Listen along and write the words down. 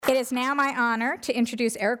It is now my honor to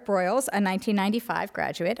introduce Eric Broyles, a 1995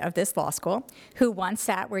 graduate of this law school, who once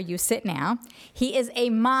sat where you sit now. He is a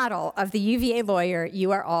model of the UVA lawyer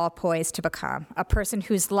you are all poised to become, a person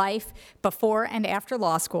whose life before and after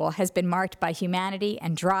law school has been marked by humanity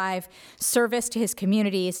and drive, service to his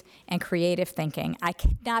communities, and creative thinking. I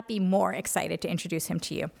could not be more excited to introduce him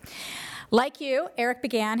to you. Like you, Eric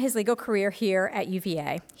began his legal career here at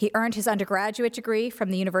UVA. He earned his undergraduate degree from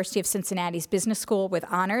the University of Cincinnati's Business School with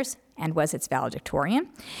honors and was its valedictorian.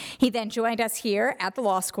 He then joined us here at the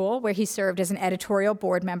law school, where he served as an editorial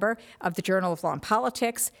board member of the Journal of Law and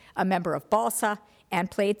Politics, a member of BALSA, and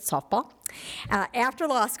played softball. After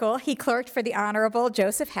law school, he clerked for the Honorable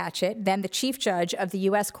Joseph Hatchett, then the Chief Judge of the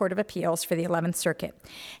U.S. Court of Appeals for the 11th Circuit.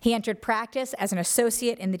 He entered practice as an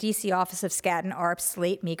associate in the D.C. office of Skadden, Arps,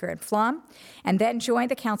 Slate, Meagher, and Flom, and then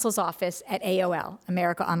joined the counsel's office at AOL,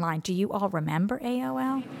 America Online. Do you all remember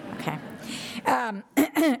AOL? Okay.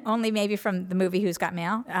 Only maybe from the movie Who's Got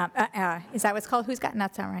Mail. Is that what it's called? Who's Got?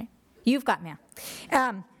 That's not right. You've Got Mail.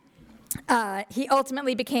 He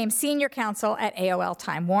ultimately became senior counsel at AOL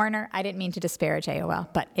Time Warner. I didn't mean to disparage AOL,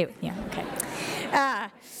 but okay.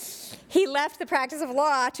 He left the practice of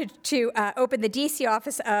law to open the D.C.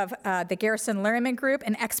 office of the Garrison Lerman Group,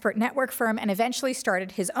 an expert network firm, and eventually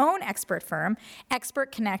started his own expert firm,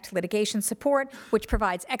 Expert Connect Litigation Support, which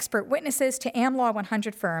provides expert witnesses to AmLaw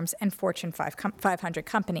 100 firms and Fortune 500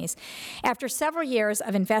 companies. After several years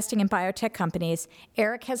of investing in biotech companies,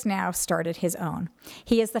 Eric has now started his own.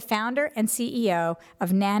 He is the founder and CEO of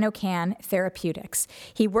NanoCan Therapeutics.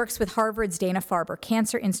 He works with Harvard's Dana-Farber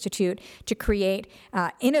Cancer Institute to create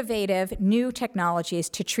innovative new technologies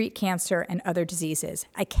to treat cancer and other diseases.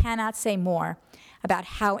 I cannot say more about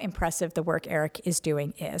how impressive the work Eric is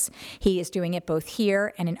doing is. He is doing it both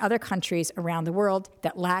here and in other countries around the world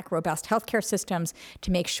that lack robust healthcare systems to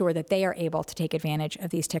make sure that they are able to take advantage of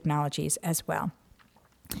these technologies as well.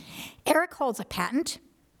 Eric holds a patent.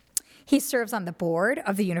 He serves on the board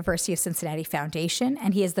of the University of Cincinnati Foundation,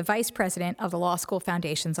 and he is the vice president of the Law School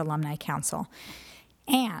Foundation's Alumni Council.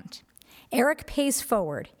 And Eric pays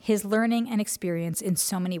forward his learning and experience in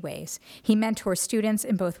so many ways. He mentors students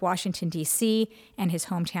in both Washington, D.C. and his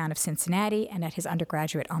hometown of Cincinnati and at his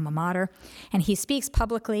undergraduate alma mater, and he speaks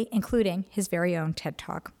publicly, including his very own TED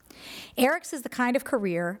Talk. Eric's is the kind of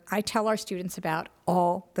career I tell our students about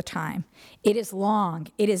all the time. It is long,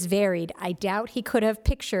 it is varied. I doubt he could have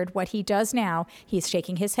pictured what he does now, he's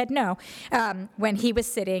shaking his head no, when he was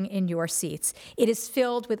sitting in your seats. It is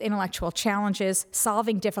filled with intellectual challenges,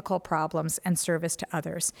 solving difficult problems, and service to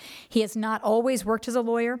others. He has not always worked as a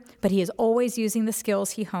lawyer, but he is always using the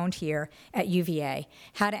skills he honed here at UVA,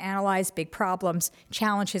 how to analyze big problems,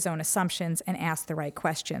 challenge his own assumptions, and ask the right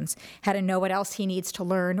questions, how to know what else he needs to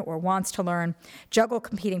learn or wants to learn, juggle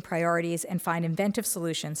competing priorities, and find inventive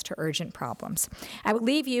solutions to urgent problems. I will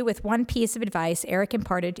leave you with one piece of advice Eric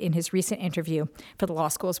imparted in his recent interview for the law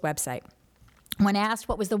school's website. When asked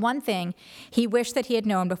what was the one thing he wished that he had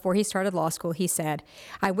known before he started law school, he said,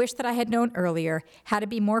 "I wish that I had known earlier how to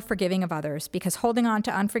be more forgiving of others, because holding on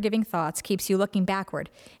to unforgiving thoughts keeps you looking backward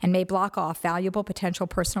and may block off valuable potential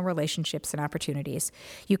personal relationships and opportunities.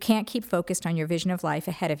 You can't keep focused on your vision of life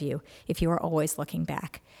ahead of you if you are always looking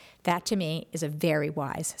back." That, to me, is a very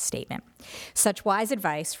wise statement. Such wise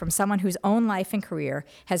advice from someone whose own life and career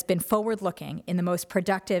has been forward-looking in the most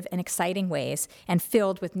productive and exciting ways and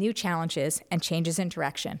filled with new challenges and changes in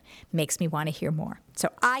direction makes me want to hear more. So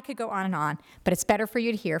I could go on, but it's better for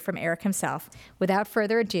you to hear from Eric himself. Without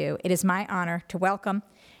further ado, it is my honor to welcome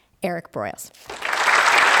Eric Broyles.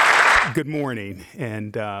 Good morning,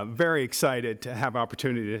 and very excited to have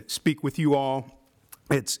opportunity to speak with you all.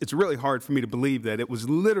 It's really hard for me to believe that it was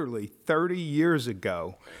literally 30 years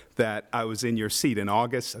ago that I was in your seat in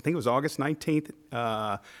August, I think it was August 19th,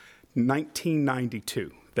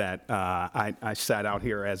 1992, that I sat out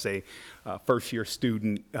here as a first-year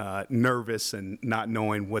student, nervous and not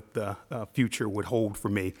knowing what the future would hold for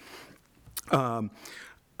me. I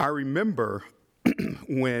remember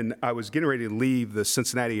when I was getting ready to leave the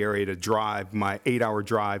Cincinnati area to drive my 8-hour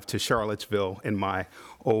drive to Charlottesville in my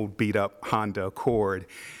old beat-up Honda Accord,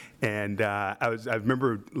 and I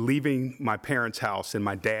remember leaving my parents' house, and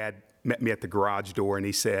my dad met me at the garage door, and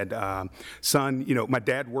he said, "Son, you know, my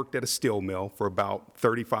dad worked at a steel mill for about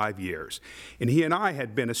 35 years, and he and I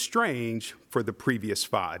had been estranged for the previous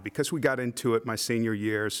 5 because we got into it my senior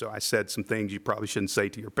year, so I said some things you probably shouldn't say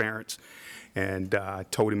to your parents, and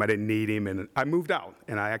told him I didn't need him, and I moved out,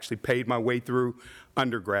 and I actually paid my way through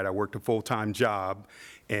undergrad. I worked a full-time job,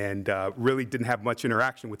 and really didn't have much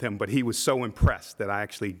interaction with him, but he was so impressed that I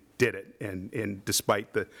actually did it, and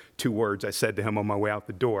despite the 2 words I said to him on my way out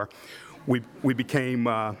the door. we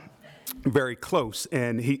became very close.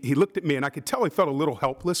 And he looked at me, and I could tell he felt a little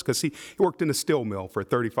helpless because he worked in a steel mill for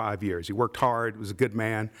 35 years. He worked hard, was a good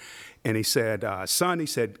man. And he said, son, he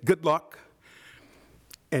said, good luck.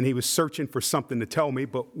 And he was searching for something to tell me,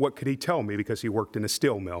 but what could he tell me? Because he worked in a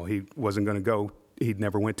steel mill. He wasn't going to go, he'd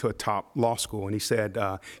never went to a top law school. And he said,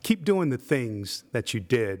 keep doing the things that you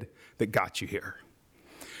did that got you here.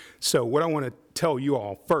 So what I want to tell you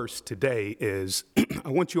all first today is I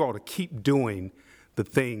want you all to keep doing the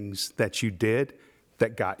things that you did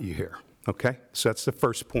that got you here, okay? So that's the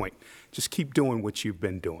first point. Just keep doing what you've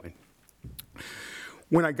been doing.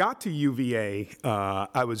 When I got to UVA,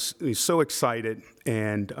 I was so excited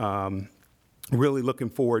and really looking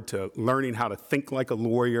forward to learning how to think like a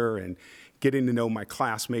lawyer and getting to know my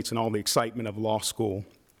classmates and all the excitement of law school.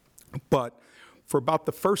 But for about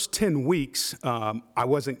the first 10 weeks, I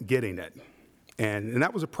wasn't getting it. And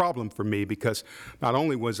that was a problem for me because not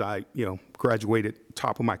only was I, graduated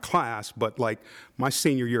top of my class, but like my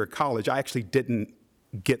senior year of college, I actually didn't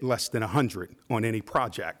get less than 100 on any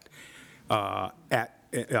project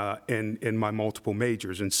in my multiple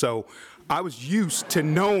majors. And so I was used to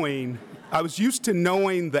knowing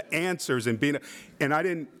the answers and I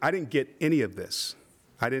didn't get any of this.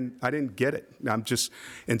 I didn't get it.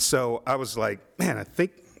 And so I was like, man, I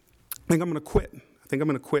think I'm going to quit. I think I'm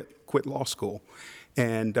going to quit law school.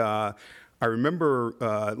 And I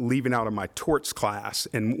remember leaving out of my torts class,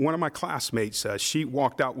 and one of my classmates, she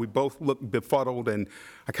walked out. We both looked befuddled, and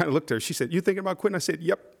I kind of looked at her. She said, "You thinking about quitting?" I said,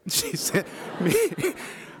 "Yep." She said, "Me."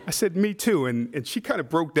 I said, "Me too." And she kind of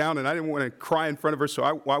broke down, and I didn't want to cry in front of her, so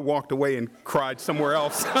I walked away and cried somewhere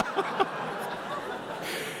else.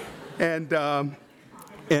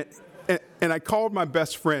 And I called my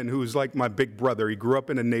best friend, who was like my big brother. He grew up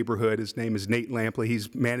in a neighborhood. His name is Nate Lampley.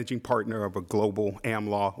 He's managing partner of a global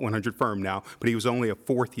AmLaw 100 firm now, but he was only a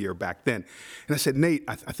fourth year back then. And I said, Nate,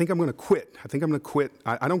 I think I'm going to quit. I think I'm going to quit.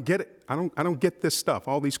 I don't get it. I don't get this stuff,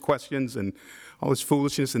 all these questions and all this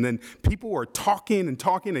foolishness. And then people are talking and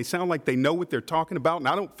talking. They sound like they know what they're talking about, and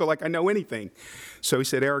I don't feel like I know anything. So he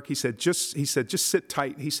said, Eric, just sit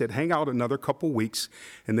tight. He said, hang out another couple weeks,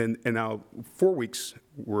 and now 4 weeks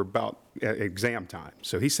were about exam time.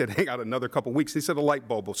 So he said, hang out another couple weeks. He said, a light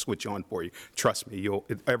bulb will switch on for you. Trust me,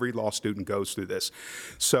 every law student goes through this.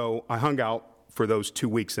 So I hung out for those 2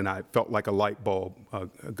 weeks, and I felt like a light bulb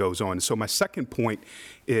goes on. So my second point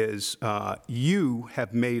is you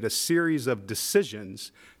have made a series of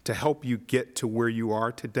decisions to help you get to where you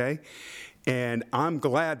are today. And I'm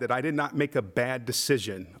glad that I did not make a bad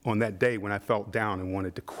decision on that day when I felt down and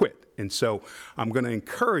wanted to quit. And so I'm going to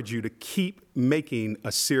encourage you to keep making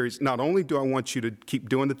a series. Not only do I want you to keep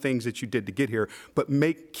doing the things that you did to get here, but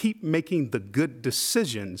keep making the good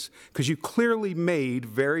decisions, because you clearly made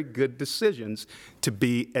very good decisions to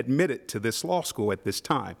be admitted to this law school at this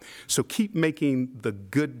time. So keep making the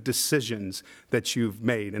good decisions that you've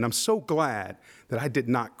made. And I'm so glad that I did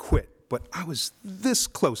not quit. But I was this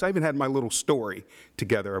close. I even had my little story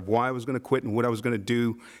together of why I was going to quit and what I was going to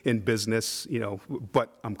do in business,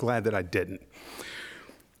 but I'm glad that I didn't.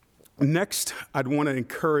 Next, I'd want to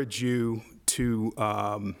encourage you to,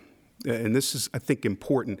 and this is, I think,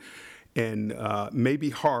 important and maybe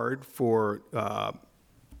hard for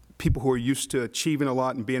people who are used to achieving a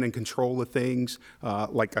lot and being in control of things,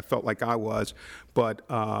 like I felt like I was, but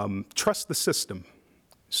trust the system.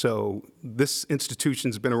 So this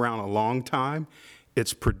institution's been around a long time.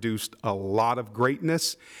 It's produced a lot of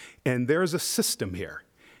greatness, and there's a system here.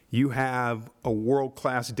 You have a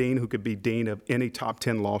world-class dean who could be dean of any top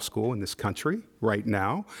 10 law school in this country right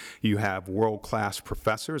now. You have world-class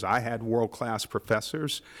professors. I had world-class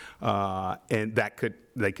professors, and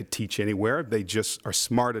they could teach anywhere. They just are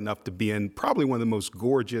smart enough to be in probably one of the most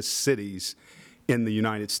gorgeous cities in the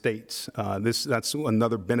United States. That's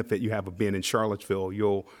another benefit you have of being in Charlottesville.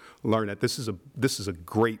 You'll learn that this is a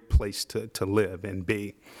great place to live and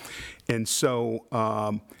be. And so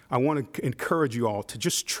I want to encourage you all to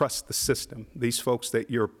just trust the system. These folks, that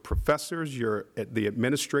you're professors, you're the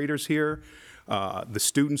administrators here, the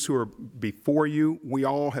students who are before you, we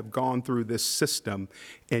all have gone through this system,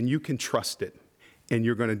 and you can trust it, and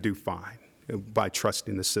you're going to do fine by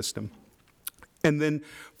trusting the system. And then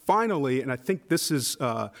finally, and I think this is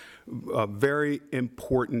very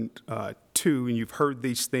important too, and you've heard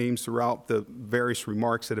these themes throughout the various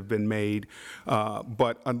remarks that have been made,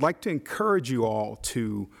 but I'd like to encourage you all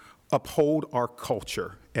to uphold our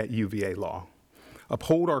culture at UVA Law.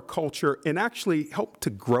 Uphold our culture and actually help to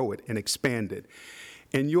grow it and expand it.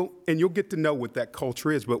 And you'll get to know what that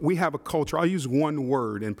culture is, but we have a culture. I'll use one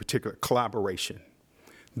word in particular: collaboration.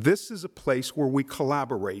 This is a place where we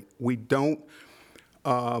collaborate. We don't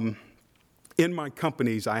in my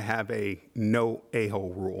companies, I have a no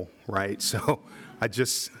a-hole rule, right? So I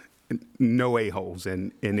just, no a-holes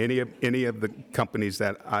in any of the companies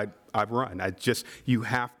that I've run. You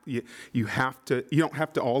don't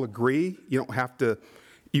have to all agree. You don't have to,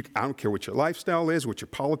 I don't care what your lifestyle is, what your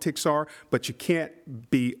politics are, but you can't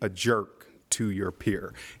be a jerk to your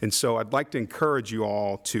peer. And so I'd like to encourage you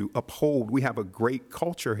all to uphold, we have a great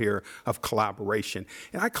culture here of collaboration.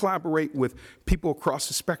 And I collaborate with people across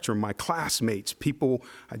the spectrum, my classmates,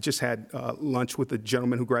 I just had lunch with a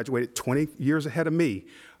gentleman who graduated 20 years ahead of me.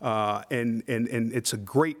 And it's a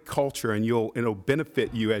great culture, and it'll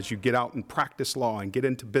benefit you as you get out and practice law and get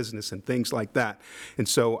into business and things like that. And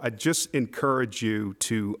so I just encourage you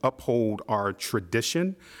to uphold our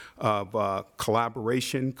tradition of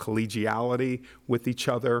collaboration, collegiality with each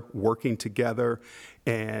other, working together,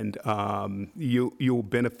 and you'll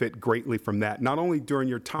benefit greatly from that, not only during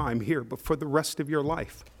your time here, but for the rest of your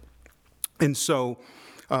life. And so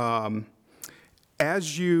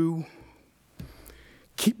as you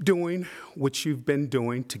keep doing what you've been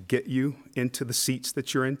doing to get you into the seats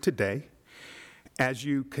that you're in today, as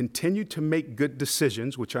you continue to make good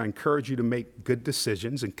decisions, which I encourage you to make good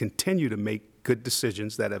decisions and continue to make good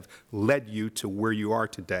decisions that have led you to where you are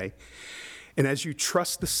today, and as you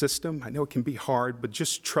trust the system, I know it can be hard, but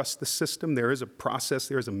just trust the system. There is a process,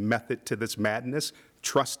 there is a method to this madness.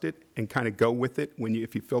 Trust it and kind of go with it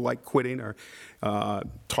if you feel like quitting, or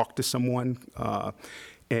talk to someone.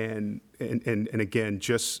 And again,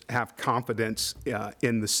 just have confidence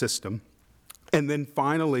in the system. And then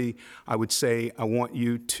finally, I would say I want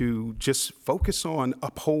you to just focus on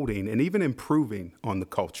upholding and even improving on the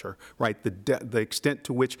culture, right? The extent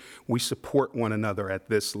to which we support one another at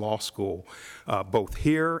this law school, both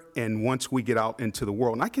here and once we get out into the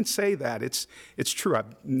world. And I can say that it's true.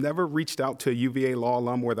 I've never reached out to a UVA law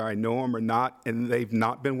alum, whether I know them or not, and they've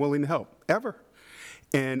not been willing to help, ever.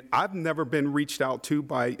 And I've never been reached out to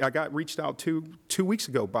I got reached out to 2 weeks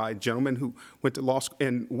ago by a gentleman who went to law school,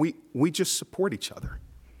 and we just support each other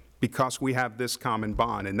because we have this common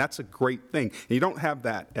bond, and that's a great thing. And you don't have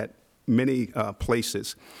that at many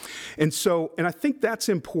places. And I think that's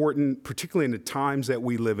important, particularly in the times that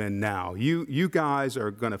we live in now. You guys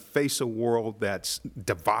are going to face a world that's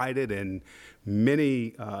divided in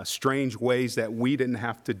many strange ways that we didn't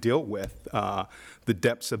have to deal with, the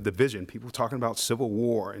depths of division. People talking about civil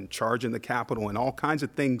war and charging the Capitol and all kinds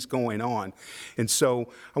of things going on. And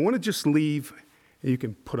so I want to just leave, you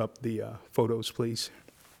can put up the photos, please.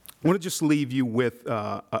 I want to just leave you with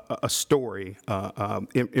a story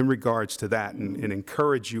in regards to that, and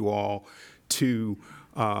encourage you all to,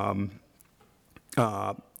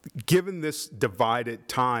 given this divided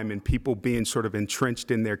time and people being sort of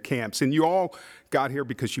entrenched in their camps, and you all got here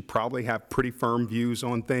because you probably have pretty firm views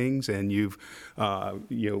on things, and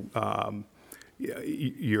you're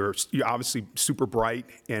obviously super bright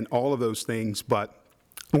and all of those things, but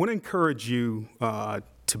I want to encourage you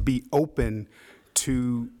to be open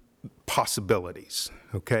to possibilities,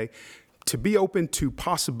 okay? To be open to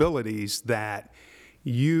possibilities that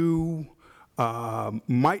you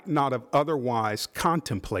might not have otherwise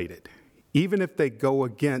contemplated, even if they go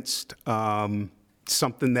against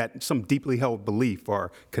some deeply held belief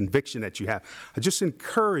or conviction that you have. I just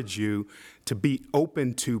encourage you to be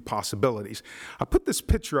open to possibilities. I put this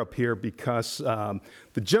picture up here because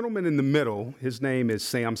the gentleman in the middle, his name is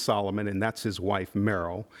Sam Solomon, and that's his wife,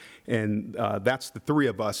 Meryl. And that's the three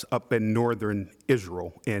of us up in northern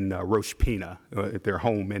Israel, in Rosh Pina, at their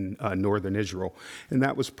home in northern Israel. And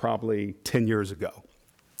that was probably 10 years ago.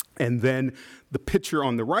 And then the picture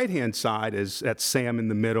on the right-hand side that's Sam in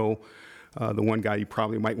the middle. The one guy you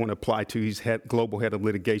probably might want to apply to, he's global head of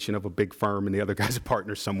litigation of a big firm, and the other guy's a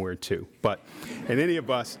partner somewhere too. But in any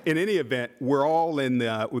event, we're all in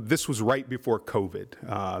this was right before COVID.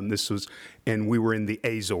 And we were in the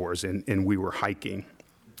Azores, and we were hiking.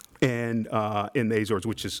 And in the Azores,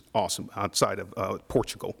 which is awesome, outside of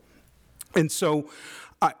Portugal. And so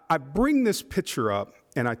I bring this picture up,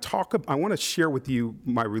 and I want to share with you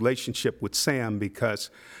my relationship with Sam,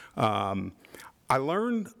 because I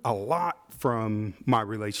learned a lot from my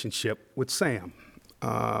relationship with Sam.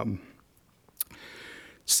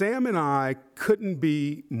 Sam and I couldn't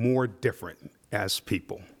be more different as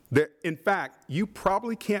people. In fact, you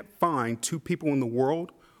probably can't find two people in the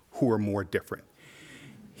world who are more different.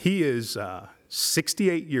 He is a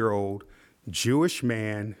 68-year-old Jewish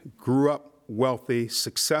man, grew up wealthy,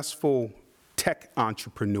 successful tech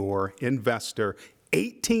entrepreneur, investor,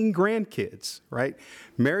 18 grandkids, right?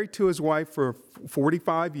 Married to his wife for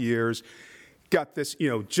 45 years, got this,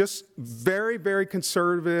 just very, very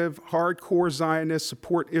conservative, hardcore Zionist,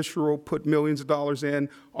 support Israel, put millions of dollars in,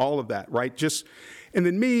 all of that, right? And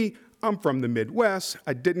then me, I'm from the Midwest.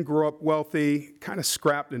 I didn't grow up wealthy, kind of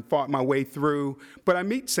scrapped and fought my way through. But I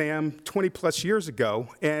meet Sam 20 plus years ago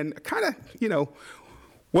and kind of,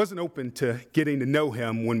 wasn't open to getting to know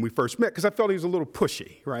him when we first met because I felt he was a little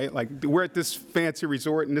pushy, right? Like, we're at this fancy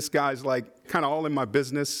resort and this guy's like kind of all in my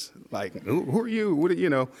business. Like, who are you? What are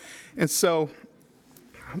you? And so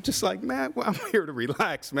I'm just like, man, well, I'm here to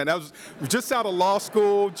relax, man. I was just out of law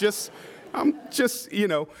school,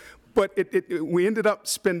 But we ended up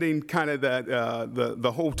spending kind of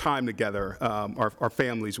the whole time together, our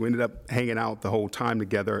families. We ended up hanging out the whole time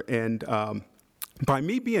together. And by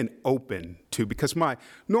me being open to, because my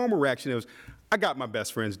normal reaction was, I got my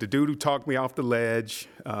best friends, the dude who talked me off the ledge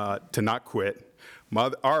to not quit.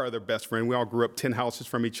 Our other best friend, we all grew up 10 houses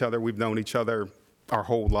from each other. We've known each other our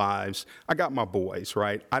whole lives. I got my boys,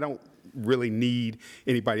 right? I don't really need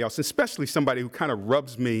anybody else, especially somebody who kind of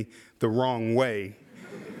rubs me the wrong way,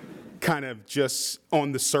 kind of just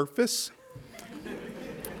on the surface.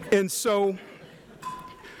 And so,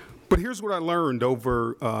 but here's what I learned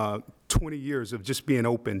over 20 years of just being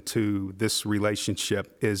open to this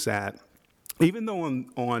relationship is that even though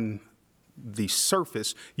on the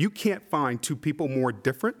surface, you can't find two people more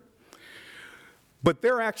different, but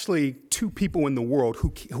there are actually two people in the world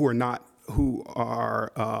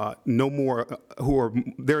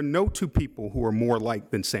there are no two people who are more alike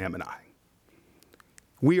than Sam and I.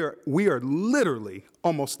 We are literally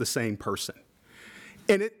almost the same person.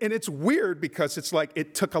 And it's weird because it's like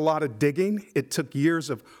it took a lot of digging. It took years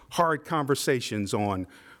of hard conversations on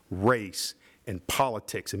race and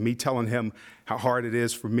politics and me telling him how hard it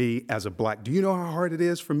is for me as a black. Do you know how hard it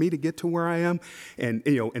is for me to get to where I am? And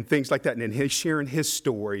and things like that. And then him sharing his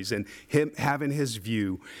stories and him having his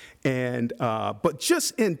view. And but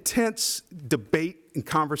just intense debate and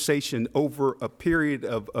conversation over a period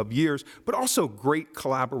of years, but also great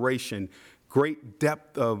collaboration, great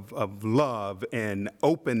depth of love and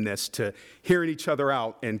openness to hearing each other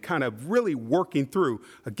out and kind of really working through,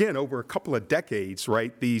 again, over a couple of decades,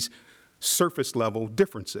 right, these surface level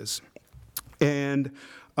differences. And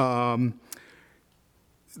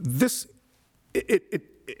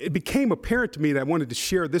it became apparent to me that I wanted to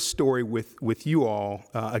share this story with you all,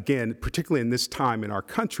 again, particularly in this time in our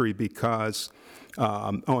country, because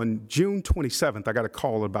on June 27th, I got a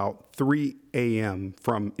call about 3 a.m.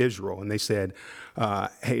 from Israel, and they said,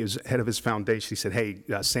 hey, as head of his foundation, he said, hey,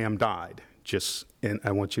 Sam died. And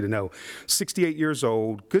I want you to know, 68 years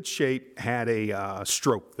old, good shape, had a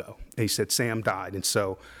stroke, though. And he said, Sam died. And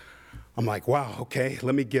so I'm like, wow, okay,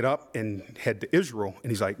 let me get up and head to Israel.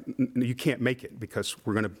 And he's like, you can't make it because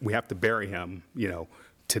we have to bury him,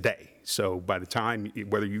 today. So by the time,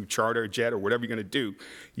 whether you charter a jet or whatever you're going to do,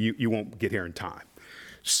 you won't get here in time.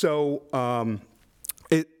 So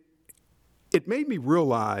it made me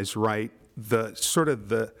realize, right, the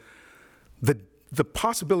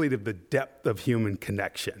possibility of the depth of human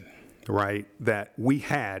connection, right, that we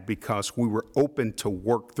had because we were open to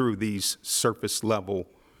work through these surface level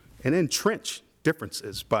and entrenched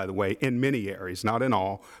differences, by the way, in many areas, not in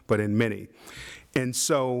all, but in many. And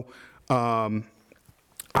so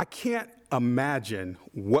I can't imagine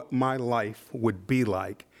what my life would be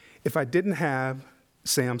like if I didn't have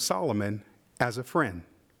Sam Solomon as a friend.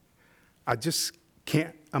 I just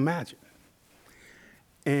can't imagine.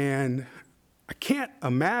 And I can't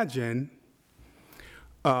imagine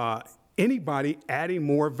anybody adding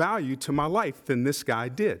more value to my life than this guy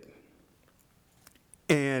did.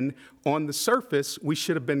 And on the surface, we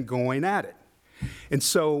should have been going at it. And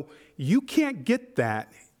so you can't get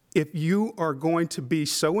that if you are going to be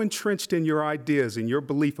so entrenched in your ideas and your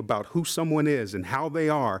belief about who someone is and how they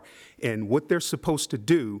are and what they're supposed to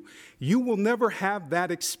do. You will never have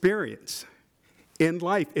that experience in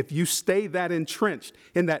life if you stay that entrenched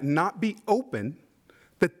in that, not be open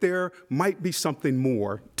that there might be something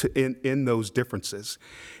more in those differences.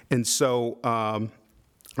 And so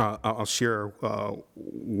I'll share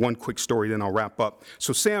one quick story, then I'll wrap up.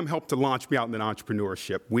 So Sam helped to launch me out in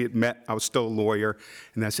entrepreneurship. We had met, I was still a lawyer,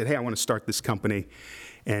 and I said, hey, I want to start this company.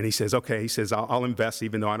 And he says, okay, he says, I'll invest,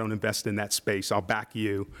 even though I don't invest in that space, I'll back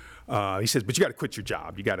you. He says, but you got to quit your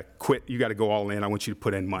job. You got to quit, you got to go all in. I want you to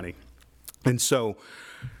put in money. And so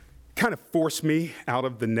kind of forced me out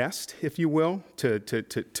of the nest, if you will, to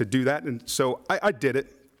do that. And so I did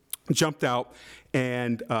it, jumped out,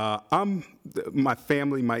 and my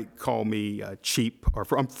family might call me cheap, or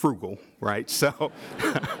I'm frugal, right? So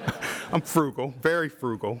I'm frugal, very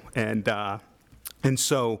frugal. And And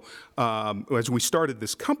so as we started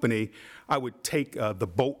this company, I would take the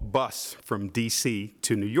Bolt bus from D.C.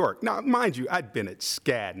 to New York. Now, mind you, I'd been at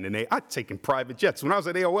Skadden, and I'd taken private jets. When I was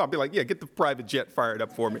at AOL, I'd be like, yeah, get the private jet fired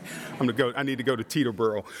up for me. I need to go to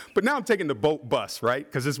Teterboro. But now I'm taking the Bolt bus, right?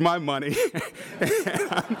 Because it's my money.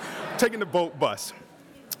 I'm taking the Bolt bus.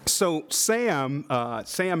 So Sam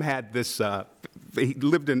had this, he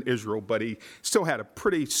lived in Israel, but he still had a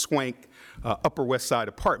pretty swank Upper West Side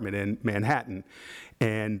apartment in Manhattan.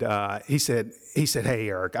 And he said, hey,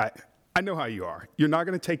 Eric, I know how you are. You're not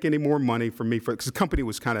going to take any more money from me because the company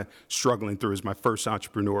was kind of struggling through. It was my first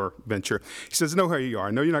entrepreneur venture. He says, I know how you are.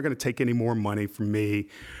 I know you're not going to take any more money from me,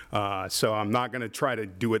 so I'm not going to try to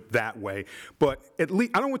do it that way. But at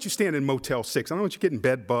least I don't want you staying in Motel 6. I don't want you getting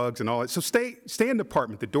bed bugs and all that. So stay in the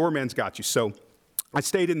apartment. The doorman's got you. So I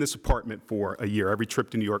stayed in this apartment for a year. Every trip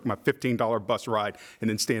to New York, my $15 bus ride, and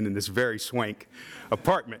then staying in this very swank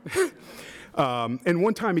apartment. And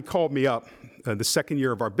one time he called me up, the second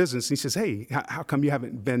year of our business, and he says, hey, how come you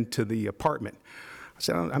haven't been to the apartment? I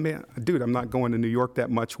said, dude, I'm not going to New York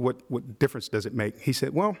that much. What difference does it make? He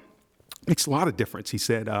said, well, it makes a lot of difference. He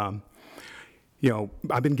said, I've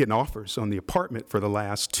been getting offers on the apartment for the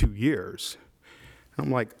last 2 years. And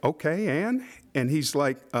I'm like, okay, and he's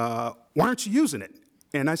like, why aren't you using it?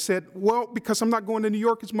 And I said, well, because I'm not going to New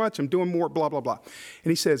York as much. I'm doing more, blah, blah, blah.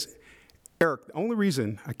 And he says, Eric, the only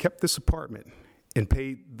reason I kept this apartment and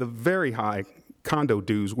paid the very high condo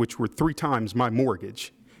dues, which were 3 times my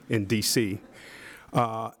mortgage in D.C.,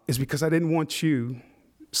 is because I didn't want you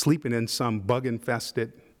sleeping in some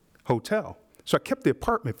bug-infested hotel. So I kept the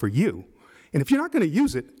apartment for you. And if you're not going to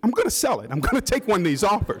use it, I'm going to sell it. I'm going to take one of these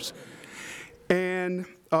offers. And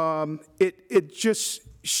it just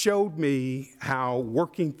showed me how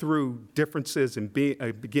working through differences and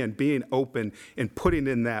being open and putting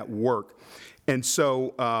in that work. And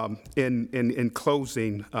so in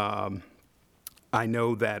closing, I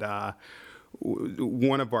know that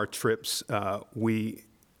one of our trips, I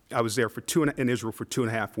was there in Israel for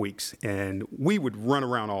 2.5 weeks, and we would run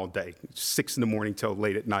around all day, 6 in the morning till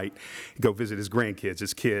late at night, go visit his grandkids,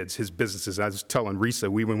 his kids, his businesses. I was telling Risa,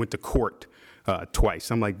 we even went to court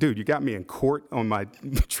twice. I'm like, dude, you got me in court on my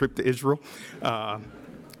trip to Israel.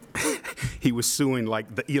 He was suing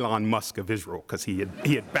like the Elon Musk of Israel because he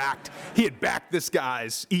had backed this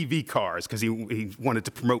guy's EV cars because he wanted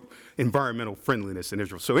to promote environmental friendliness in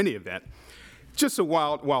Israel. So any event, just a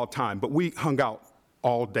wild time. But we hung out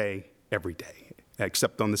all day, every day,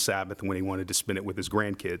 except on the Sabbath when he wanted to spend it with his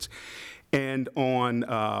grandkids. And on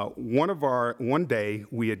one day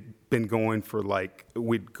we had been going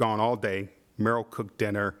we'd gone all day. Meryl cooked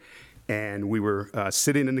dinner, and we were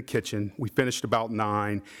sitting in the kitchen. We finished about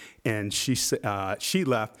 9, and she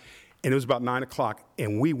left, and it was about 9 o'clock,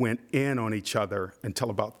 and we went in on each other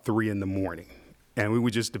until about 3 in the morning. And we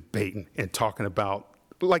were just debating and talking about,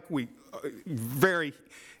 very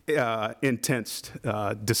intense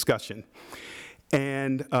discussion.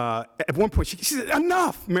 And at one point, she said,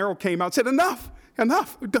 enough. Meryl came out and said, enough.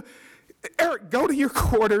 Eric, go to your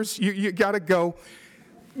quarters. You got to go.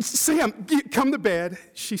 Sam, come to bed.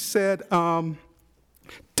 She said,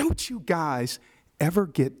 don't you guys ever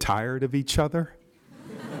get tired of each other?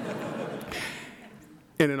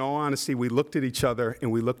 And in all honesty, we looked at each other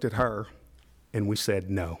and we looked at her and we said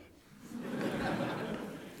no.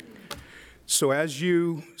 So as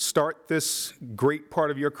you start this great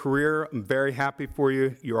part of your career, I'm very happy for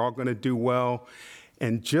you. You're all going to do well.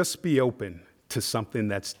 And just be open to something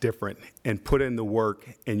that's different and put in the work,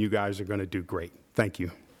 and you guys are going to do great. Thank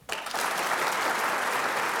you.